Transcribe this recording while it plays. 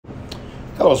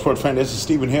Hello, sports fan. This is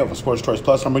Stephen Hill for Sports Choice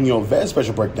Plus. I'm bringing you a very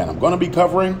special breakdown. I'm going to be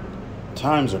covering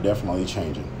times are definitely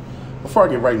changing. Before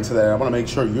I get right into that, I want to make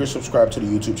sure you're subscribed to the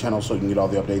YouTube channel so you can get all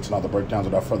the updates and all the breakdowns.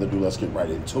 Without further ado, let's get right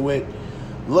into it.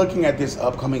 Looking at this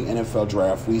upcoming NFL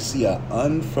draft, we see an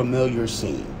unfamiliar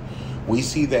scene. We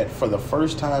see that for the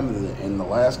first time in the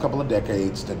last couple of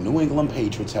decades, the New England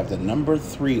Patriots have the number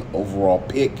 3 overall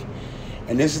pick.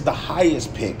 And this is the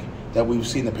highest pick that we've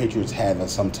seen the Patriots have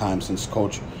at some time since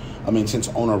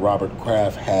owner Robert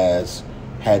Kraft has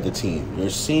had the team. You're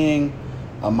seeing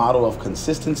a model of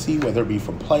consistency, whether it be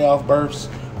from playoff berths,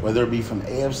 whether it be from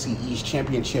AFC East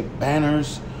championship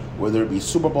banners, whether it be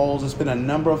Super Bowls. It's been a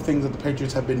number of things that the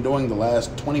Patriots have been doing the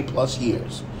last 20 plus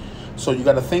years. So you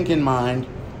got to think in mind,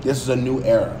 this is a new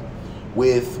era.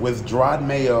 With Jerod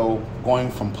Mayo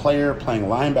going from player, playing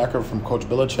linebacker from Coach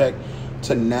Belichick,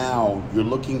 to now you're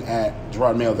looking at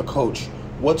Jerod Mayo, the coach.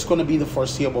 What's going to be the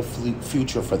foreseeable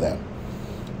future for them?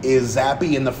 Is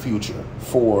Zappe in the future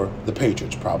for the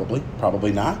Patriots?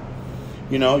 Probably not.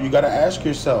 You know, you got to ask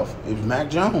yourself, is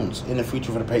Mac Jones in the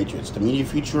future for the Patriots? The immediate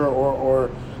future, or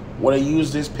would I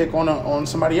use this pick on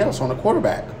somebody else, on a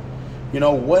quarterback? You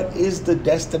know, what is the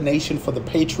destination for the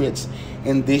Patriots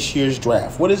in this year's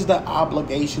draft? What is the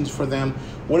obligations for them?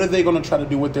 What are they going to try to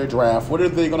do with their draft? What are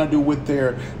they going to do with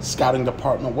their scouting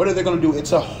department? What are they going to do?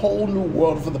 It's a whole new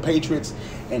world for the Patriots,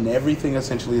 and everything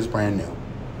essentially is brand new.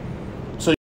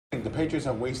 So the Patriots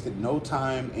have wasted no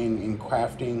time in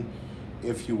crafting,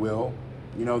 if you will,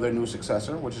 their new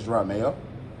successor, which is Jerod Mayo.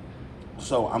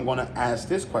 So I'm going to ask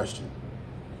this question.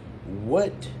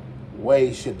 What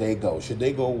way should they go? Should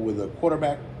they go with a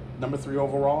quarterback, number 3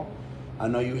 overall? I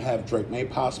know you have Drake May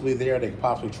possibly there. They could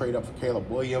possibly trade up for Caleb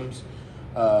Williams.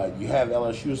 You have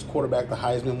LSU's quarterback, the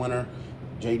Heisman winner,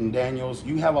 Jaden Daniels.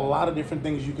 You have a lot of different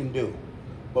things you can do.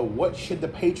 But what should the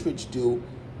Patriots do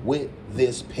with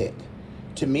this pick?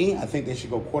 To me, I think they should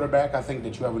go quarterback. I think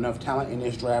that you have enough talent in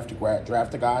this draft to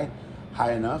draft a guy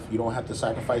high enough. You don't have to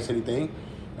sacrifice anything.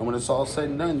 And when it's all said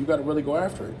and done, you got to really go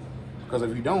after it. Because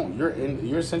if you don't,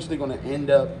 you're essentially going to end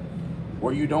up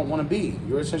where you don't want to be.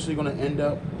 You're essentially going to end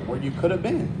up where you could have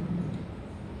been.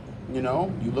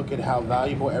 You look at how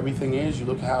valuable everything is. You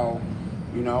look how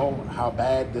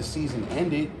bad the season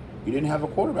ended. You didn't have a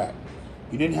quarterback.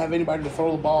 You didn't have anybody to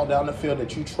throw the ball down the field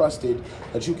that you trusted,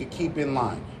 that you could keep in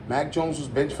line. Mac Jones was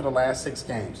benched for the last 6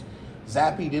 games.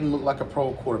 Zappe didn't look like a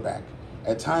pro quarterback.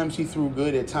 At times he threw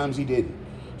good, at times he didn't.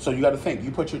 So you got to think,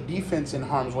 you put your defense in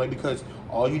harm's way because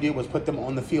all you did was put them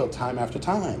on the field time after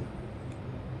time.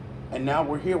 And now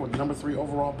we're here with the number 3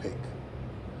 overall pick.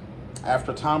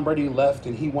 After Tom Brady left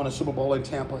and he won a Super Bowl in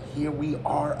Tampa, here we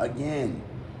are again.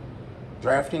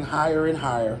 Drafting higher and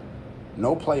higher,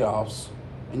 no playoffs.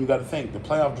 And you got to think, the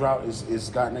playoff drought is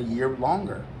gotten a year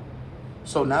longer.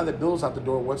 So now that Bill's out the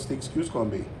door, what's the excuse going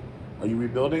to be? Are you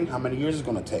rebuilding? How many years is it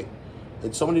going to take?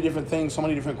 It's so many different things, so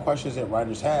many different questions that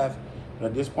writers have. But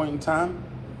at this point in time,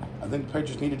 I think the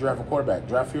Patriots need to draft a quarterback.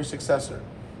 Draft your successor.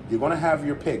 You're going to have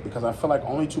your pick because I feel like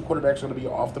only 2 quarterbacks are going to be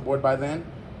off the board by then.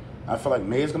 I feel like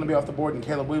May is going to be off the board and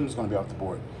Caleb Williams is going to be off the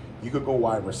board. You could go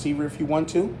wide receiver if you want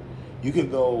to. You could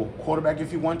go quarterback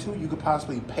if you want to. You could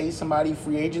possibly pay somebody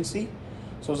free agency.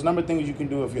 So there's a number of things you can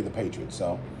do if you're the Patriots.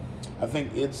 So I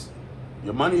think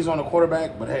your money's on a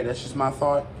quarterback, but hey, that's just my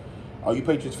thought. All you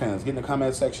Patriots fans, get in the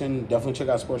comment section. Definitely check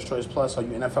out Sports Choice Plus. All you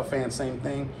NFL fans, same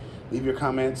thing. Leave your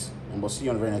comments, and we'll see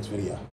you on the very next video.